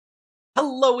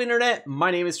Hello Internet,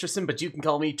 my name is Tristan, but you can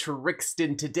call me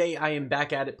TriXtan. Today I am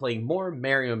back at it playing more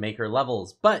Mario Maker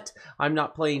levels, but I'm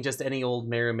not playing just any old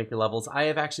Mario Maker levels. I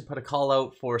have actually put a call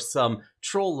out for some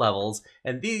troll levels,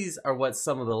 and these are what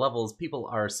some of the levels people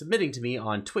are submitting to me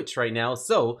on Twitch right now.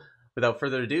 So without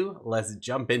further ado, let's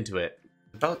jump into it.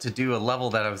 About to do a level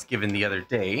that I was given the other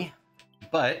day,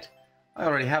 but I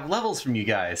already have levels from you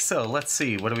guys. So let's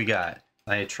see, what do we got?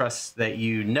 I trust that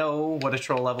you know what a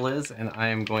troll level is, and I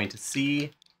am going to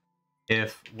see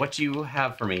if what you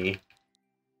have for me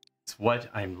is what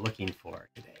I'm looking for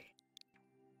today.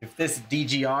 If this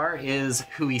DGR is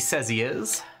who he says he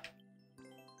is,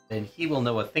 then he will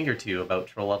know a thing or two about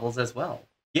troll levels as well.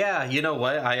 Yeah, you know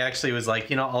what? I actually was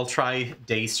like, I'll try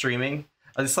day streaming.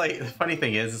 It's like, the funny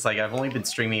thing is, it's like I've only been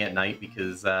streaming at night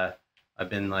because I've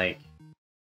been like...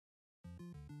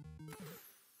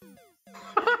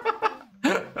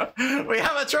 We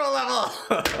have a troll level!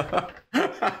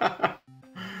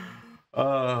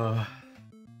 Oh.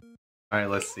 Alright,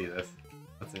 let's see this.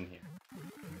 What's in here?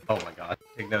 Oh my god.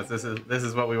 Take notes. This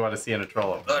is what we want to see in a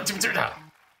troll level.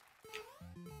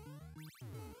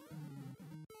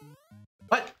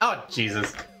 What? Oh,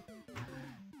 Jesus.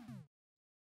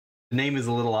 The name is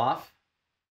a little off.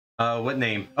 What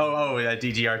name?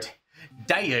 DGRDayve.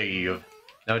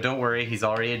 No, don't worry. He's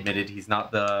already admitted he's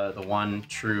not the one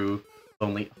true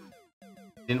only.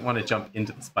 Didn't want to jump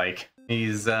into the spike.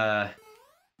 He's Dave's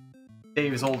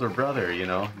older brother,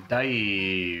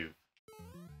 Dave.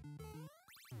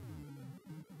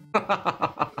 Okay,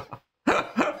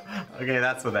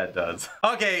 that's what that does.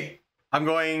 Okay, I'm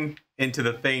going into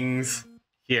the things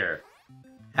here.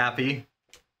 Happy?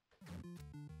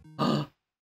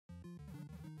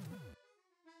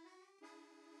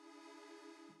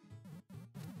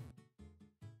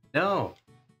 No.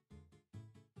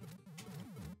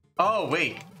 Oh,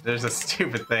 wait. There's a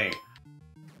stupid thing.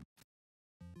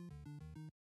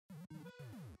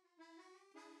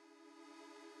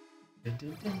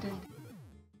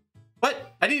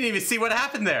 What? I didn't even see what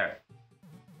happened there.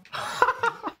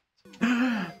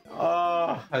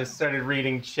 Oh, I started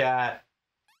reading chat.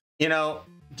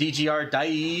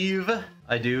 DGRDayve,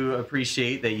 I do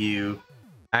appreciate that you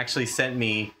actually sent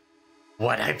me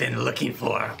what I've been looking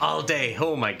for all day.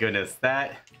 Oh my goodness,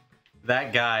 that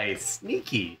guy,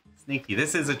 sneaky.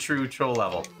 This is a true troll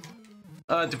level.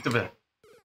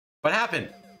 What happened?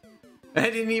 I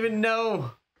didn't even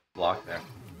know. Block there.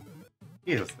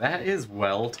 Jesus, that is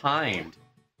well timed.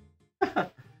 Sorry,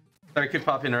 I could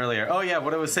pop in earlier. Oh yeah,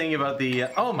 what I was saying about the...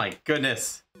 oh my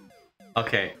goodness.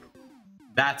 Okay,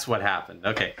 that's what happened.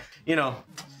 Okay,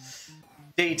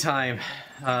 daytime.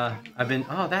 I've been...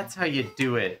 oh, that's how you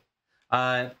do it.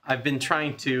 I've been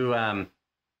trying to,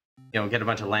 get a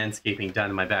bunch of landscaping done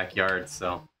in my backyard,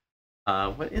 so...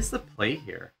 what is the play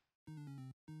here?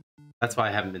 That's why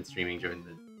I haven't been streaming during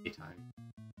the daytime.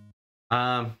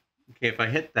 Okay, if I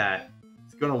hit that,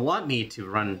 it's gonna want me to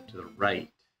run to the right.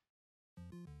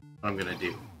 What I'm gonna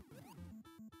do.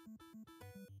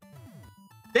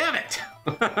 Damn it!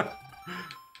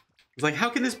 It's like, how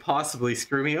can this possibly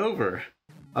screw me over?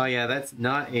 Oh yeah, that's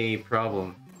not a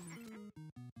problem.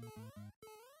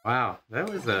 Wow, that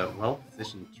was a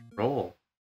well-positioned troll.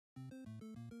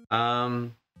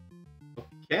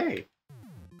 Okay.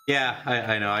 Yeah,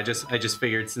 I know. I just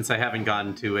figured since I haven't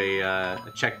gotten to a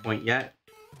checkpoint yet.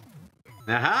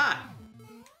 Aha!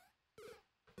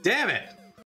 Damn it!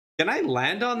 Can I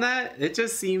land on that? It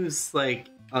just seems like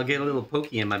I'll get a little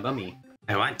pokey in my bummy.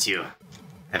 I want to.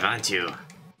 How's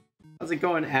it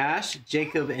going, Ash,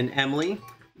 Jacob, and Emily?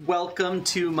 Welcome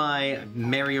to my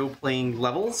Mario playing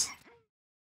levels.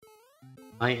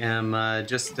 I am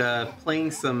just playing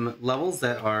some levels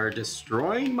that are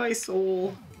destroying my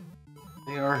soul.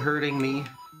 They are hurting me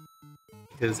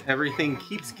because everything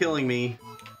keeps killing me.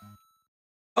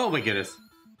 Oh my goodness.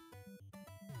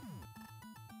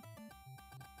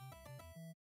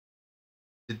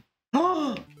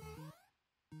 Oh!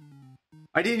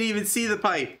 I didn't even see the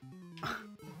pipe.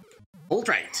 Hold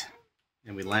right.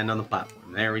 And we land on the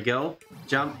platform. There we go.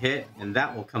 Jump, hit, and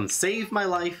that will come save my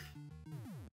life.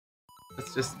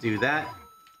 Let's just do that.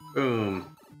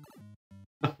 Boom.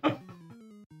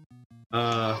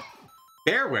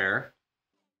 Bearware?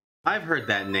 I've heard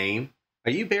that name.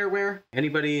 Are you Bearware?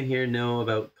 Anybody in here know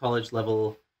about college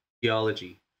level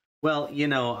geology? Well,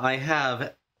 I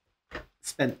have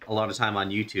spent a lot of time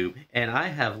on YouTube, and I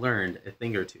have learned a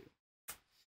thing or two.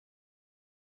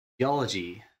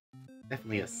 Geology,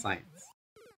 definitely a science.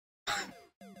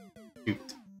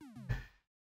 Shoot.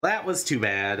 That was too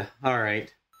bad.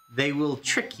 Alright. They will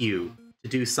trick you to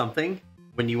do something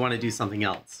when you want to do something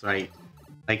else, right?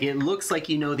 Like, it looks like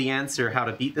you know the answer how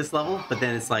to beat this level, but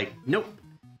then it's like, nope,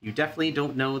 you definitely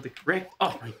don't know the correct...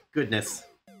 Oh my goodness.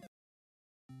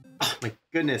 Oh my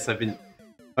goodness, I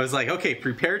was like, okay,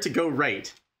 prepare to go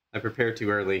right. I prepared too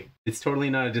early. It's totally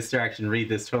not a distraction. Read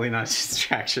this, totally not a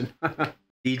distraction.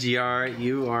 DGR,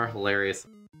 you are hilarious.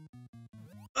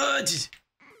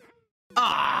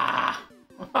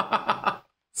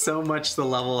 So much the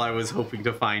level I was hoping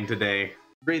to find today.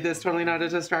 Read this, totally not a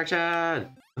distraction.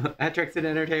 At TriXtan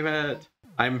Entertainment.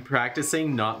 I'm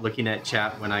practicing not looking at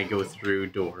chat when I go through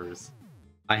doors.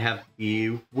 I have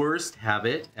the worst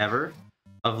habit ever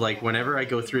of, like, whenever I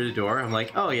go through the door, I'm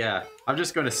like, oh yeah, I'm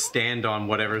just going to stand on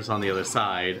whatever's on the other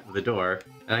side of the door,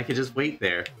 and I can just wait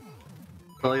there.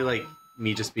 Probably like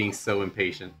me just being so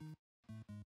impatient.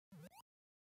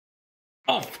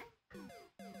 Oh!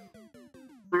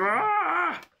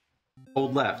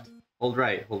 Hold left, hold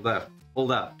right, hold left,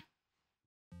 hold up.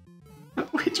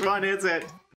 Which one is it?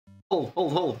 Hold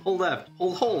left,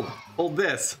 hold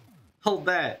this, hold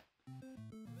that.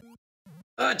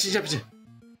 Can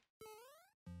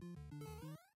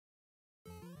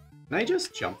I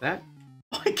just jump that?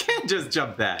 Oh, I can't just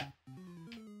jump that.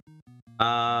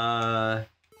 No.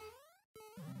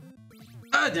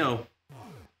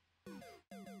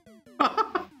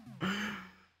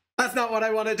 That's not what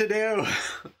I wanted to do.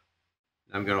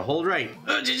 I'm gonna hold right.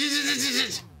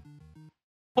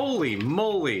 Holy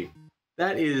moly.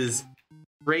 That is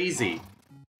crazy.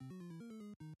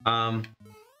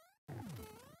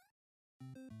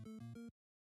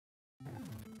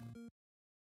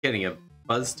 Getting a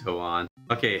buzz toe on.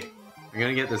 Okay, I'm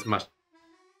gonna get this much.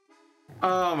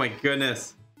 Oh my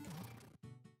goodness.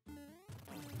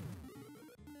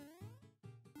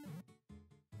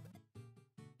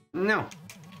 No.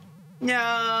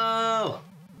 No!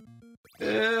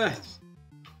 Ugh.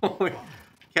 Oh my,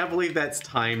 can't believe that's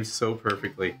timed so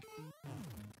perfectly.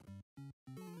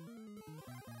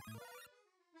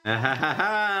 Oh,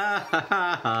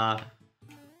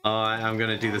 I'm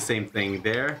gonna do the same thing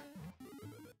there.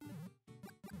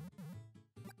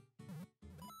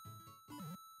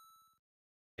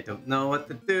 I don't know what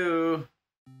to do.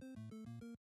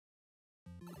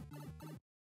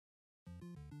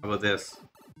 How about this?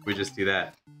 We just do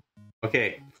that.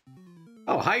 Okay.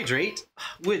 Oh, hydrate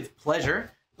with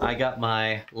pleasure. I got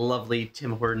my lovely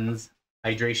Tim Hortons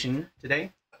hydration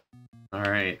today. All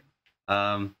right.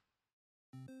 Huh.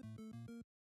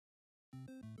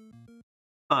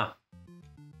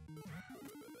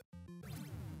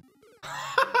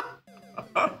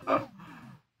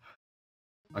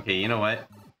 Okay, you know what?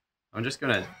 I'm just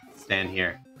gonna stand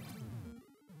here.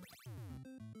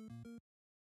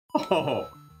 Oh,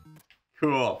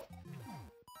 cool.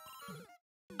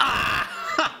 Ah!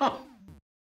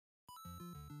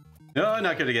 No, I'm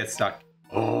not gonna get stuck.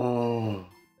 Oh,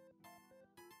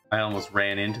 I almost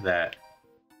ran into that.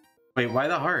 Wait, why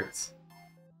the hearts?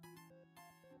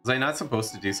 Was I not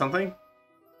supposed to do something?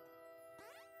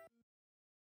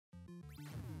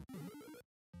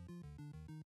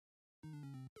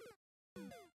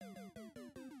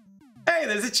 Hey,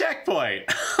 there's a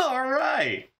checkpoint!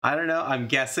 Alright! I don't know, I'm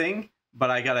guessing, but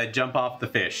I gotta jump off the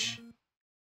fish.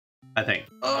 I think.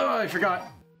 Oh, I forgot.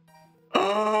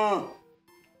 Oh!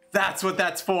 That's what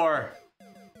that's for!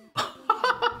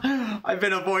 I've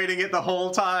been avoiding it the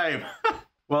whole time!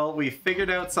 Well, we figured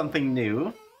out something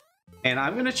new. And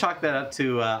I'm gonna chalk that up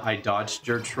to I dodged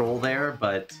your troll there,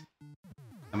 but...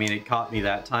 I mean, it caught me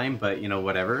that time, but, you know,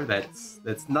 whatever.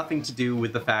 That's nothing to do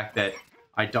with the fact that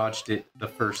I dodged it the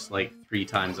first, like, 3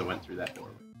 times I went through that door.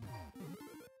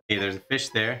 Okay, there's a fish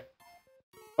there.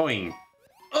 Boing.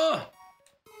 Ugh!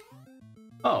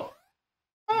 Oh.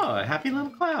 Oh, a happy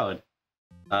little cloud.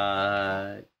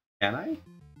 Can I?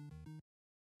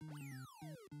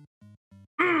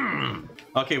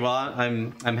 Okay, well,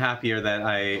 I'm happier that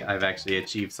I've actually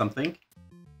achieved something.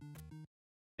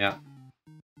 Yeah.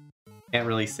 Can't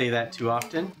really say that too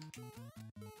often.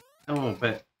 Oh,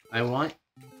 but I want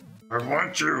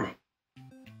you!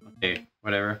 Okay,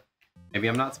 whatever. Maybe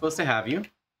I'm not supposed to have you.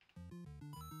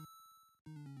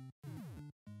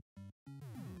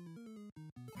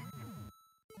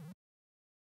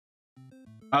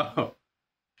 Oh,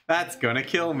 that's gonna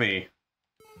kill me.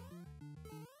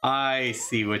 I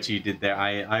see what you did there.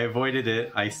 I avoided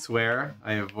it. I swear.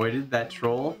 I avoided that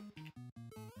troll.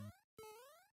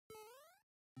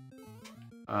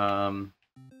 Oh.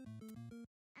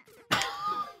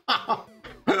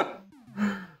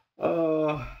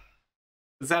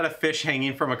 Is that a fish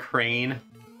hanging from a crane?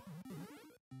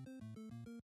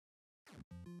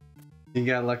 You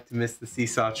got luck to miss the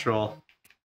seesaw troll.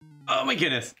 Oh my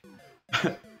goodness.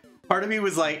 Part of me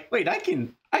was like, wait, I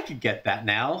can get that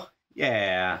now.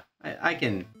 Yeah, I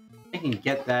can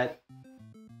get that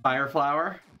fire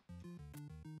flower.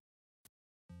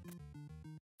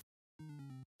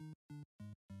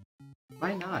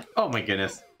 Why not? Oh my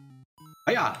goodness.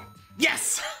 Oh yeah.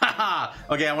 Yes!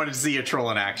 Okay, I wanted to see a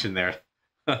troll in action there.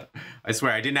 I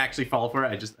swear, I didn't actually fall for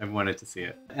it, I wanted to see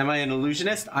it. Am I an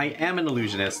illusionist? I am an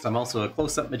illusionist. I'm also a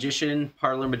close-up magician,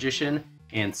 parlor magician,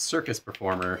 and circus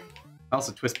performer. I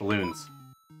also twist balloons.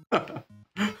 And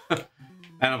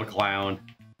I'm a clown,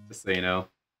 just so you know.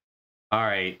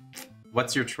 Alright,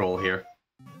 what's your troll here?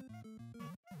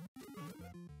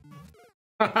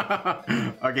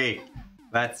 Okay,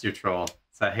 that's your troll.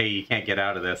 So hey, you can't get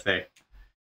out of this, hey.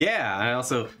 Yeah,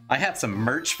 I have some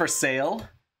merch for sale.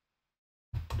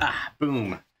 Ah,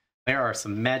 boom. There are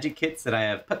some magic kits that I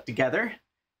have put together.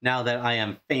 Now that I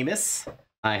am famous,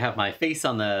 I have my face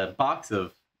on the box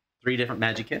of 3 different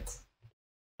magic kits.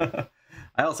 I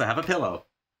also have a pillow.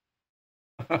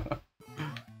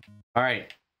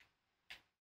 Alright.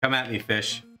 Come at me,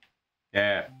 fish.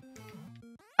 Yeah.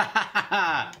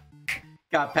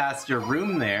 Got past your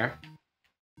room there.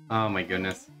 Oh my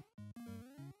goodness.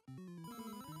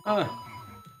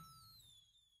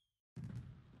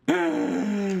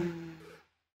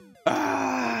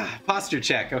 Posture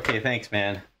check. Okay, thanks,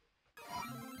 man.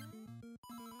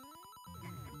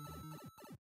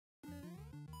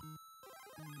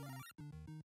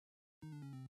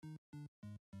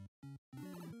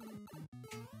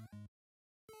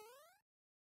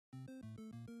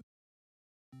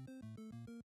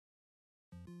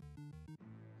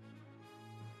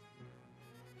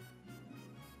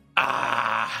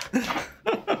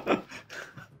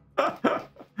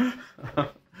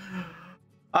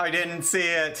 I didn't see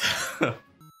it.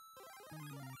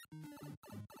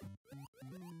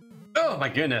 Oh my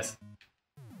goodness.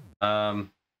 I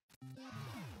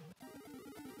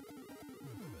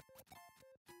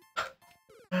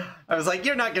was like,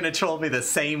 you're not gonna troll me the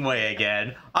same way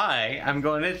again. I'm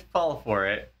going to fall for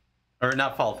it. Or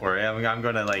not fall for it. I'm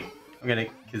gonna,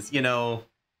 because, you know,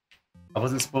 I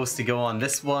wasn't supposed to go on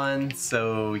this one,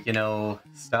 so, you know,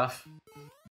 stuff.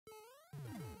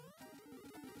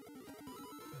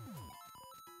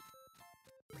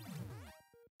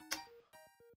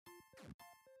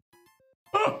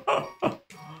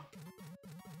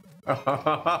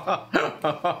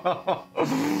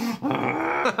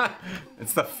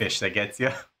 It's the fish that gets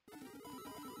you.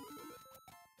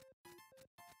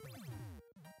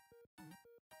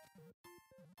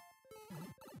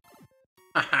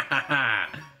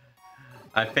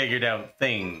 I figured out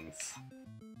things.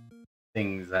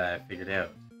 Things I figured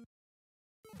out.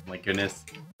 Oh my goodness.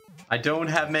 I don't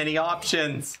have many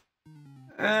options.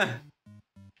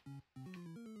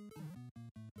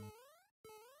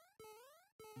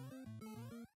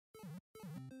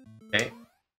 Okay.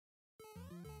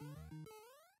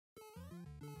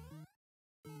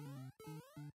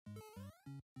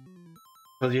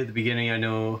 Told you at the beginning I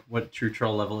know what true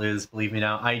troll level is. Believe me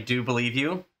now. I do believe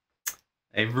you.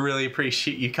 I really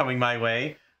appreciate you coming my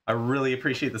way. I really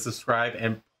appreciate the subscribe,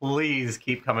 and please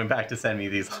keep coming back to send me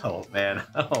these levels, man.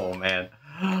 Oh, man.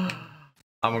 I'm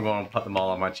gonna go and put them all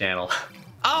on my channel.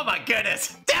 Oh my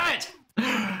goodness! Damn it!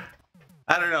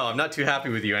 I don't know. I'm not too happy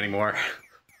with you anymore.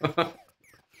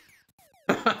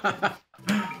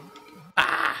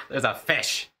 Ah! There's a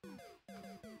fish!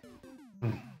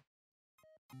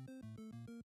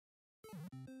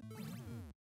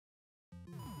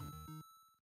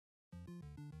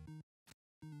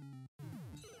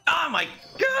 Oh my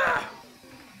god!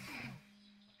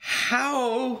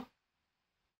 How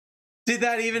did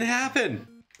that even happen?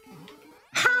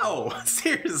 How?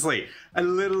 Seriously, I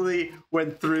literally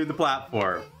went through the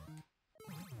platform.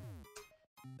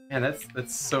 Man,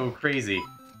 that's so crazy.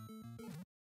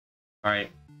 All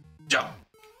right, jump.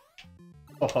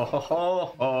 Oh, ho, ho,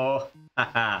 ho, ho.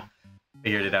 Haha.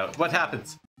 Figured it out. What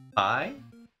happens? Hi?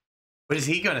 What is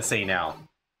he gonna say now?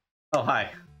 Oh,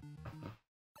 hi.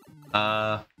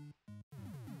 I'm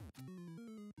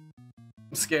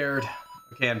scared.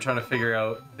 Okay, I'm trying to figure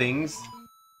out things.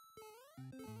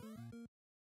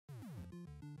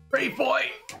 Brave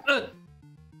boy!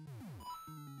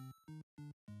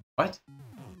 What?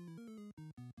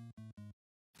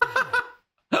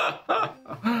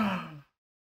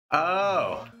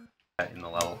 Oh! In the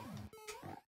level.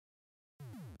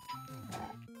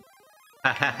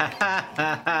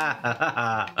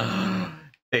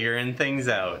 Figuring things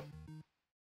out.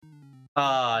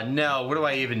 No, what do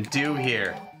I even do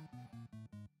here?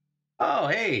 Oh,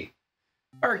 hey!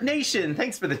 Arc Nation,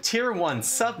 thanks for the tier 1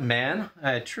 sub, man.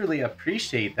 I truly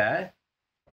appreciate that.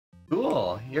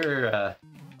 Cool,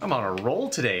 I'm on a roll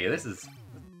today. This is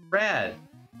rad.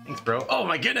 Thanks, bro. Oh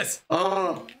my goodness!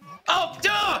 Oh! Oh!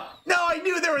 Duh! No, I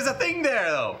knew there was a thing there,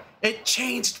 though! It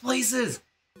changed places!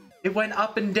 It went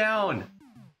up and down!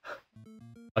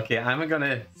 Okay, I'm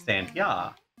gonna stand here.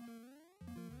 Ha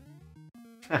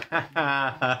ha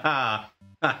ha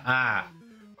ha!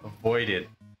 Avoided.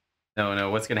 No, no,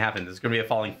 what's gonna happen? There's gonna be a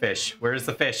falling fish. Where's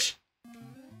the fish?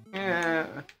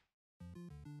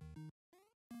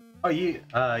 Oh, you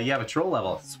have a troll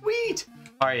level. Sweet!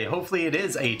 Alright, hopefully it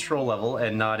is a troll level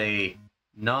and not a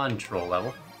non-troll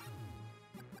level.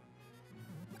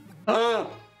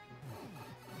 Oh!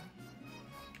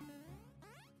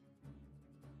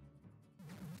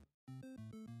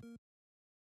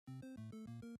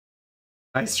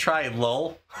 Nice try,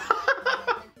 lol.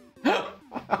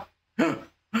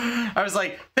 I was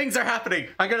like, things are happening.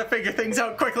 I'm gonna figure things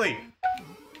out quickly.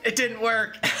 It didn't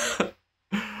work.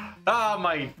 Ah,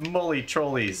 my moly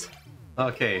trolleys.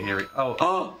 Okay, here we go.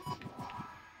 Oh.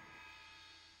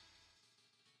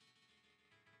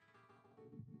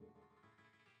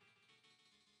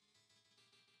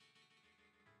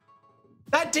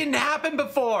 That didn't happen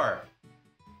before.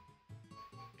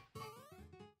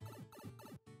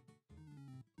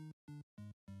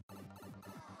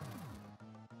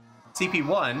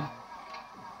 CP1.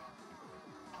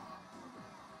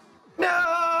 No!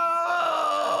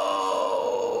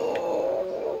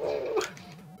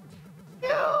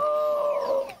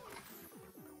 No!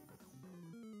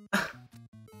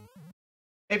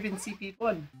 I've been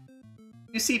CP1.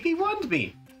 You CP1'd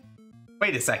me.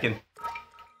 Wait a second.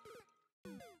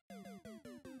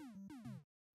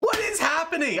 What is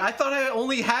happening? I thought I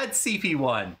only had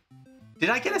CP1.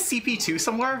 Did I get a CP2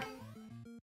 somewhere?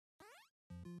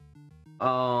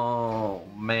 Oh,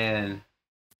 man.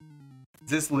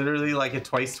 Is this literally like a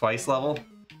twice level?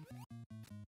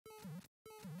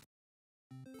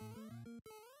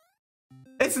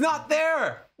 It's not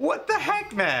there! What the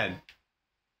heck, man?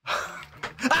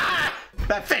 Ah!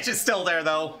 That fish is still there,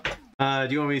 though. Do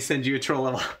you want me to send you a troll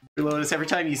level? Reload, every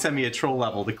time you send me a troll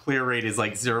level, the clear rate is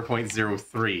like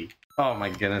 0.03. Oh my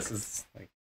goodness, this is like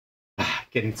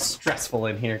getting stressful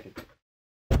in here.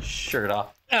 Shirt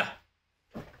off.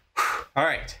 All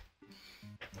right.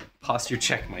 Posture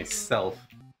check myself.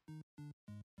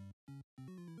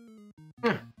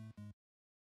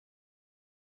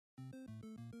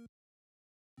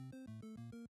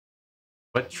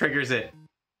 What triggers it?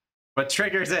 What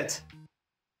triggers it?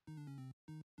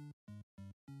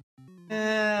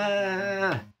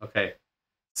 Okay.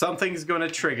 Something's gonna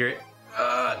trigger it.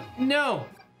 No!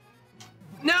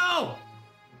 No!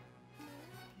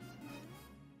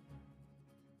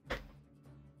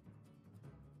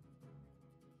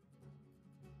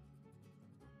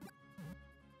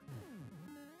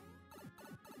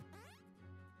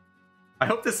 I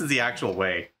hope this is the actual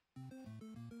way.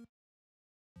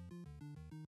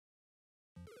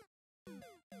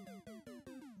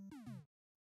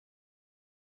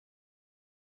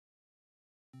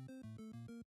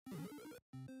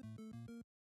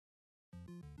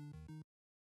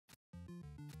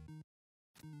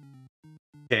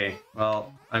 Okay,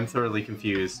 well, I'm thoroughly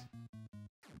confused.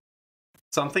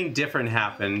 Something different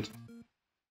happened.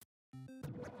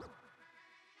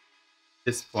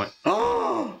 This point.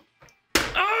 Oh!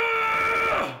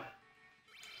 Ah!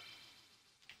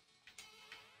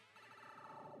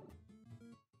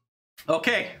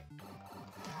 Okay.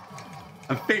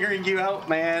 I'm figuring you out,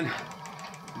 man.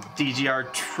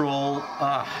 DGR troll.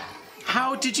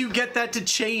 How did you get that to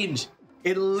change?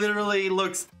 It literally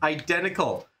looks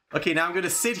identical. Okay, now I'm gonna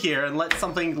sit here and let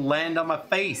something land on my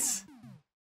face.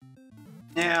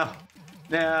 Yeah.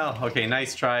 No. Okay,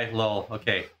 nice try, lol.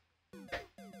 Okay.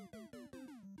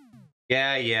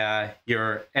 Yeah,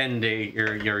 your ending,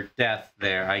 your death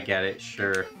there. I get it,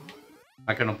 sure.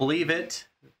 Not gonna believe it,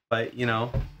 but you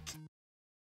know.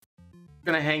 I'm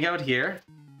gonna hang out here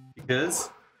because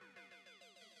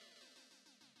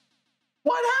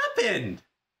what happened?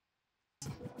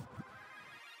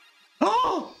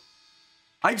 Oh!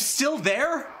 I'm still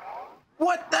there?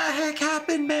 What the heck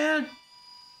happened, man?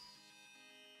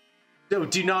 No,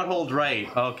 do not hold right.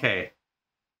 Okay.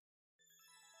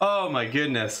 Oh my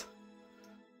goodness.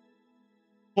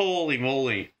 Holy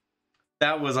moly.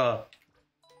 That was a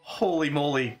holy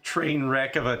moly train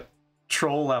wreck of a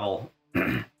troll level.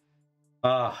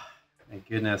 Oh, my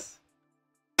goodness.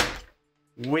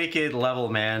 Wicked level,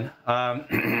 man.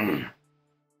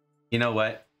 You know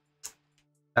what?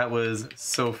 That was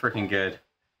so freaking good.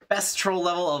 Best troll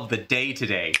level of the day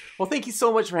today. Well, thank you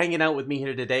so much for hanging out with me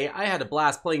here today. I had a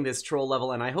blast playing this troll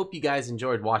level, and I hope you guys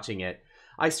enjoyed watching it.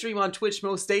 I stream on Twitch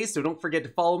most days, so don't forget to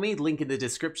follow me, link in the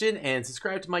description, and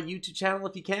subscribe to my YouTube channel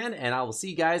if you can, and I will see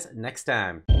you guys next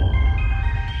time.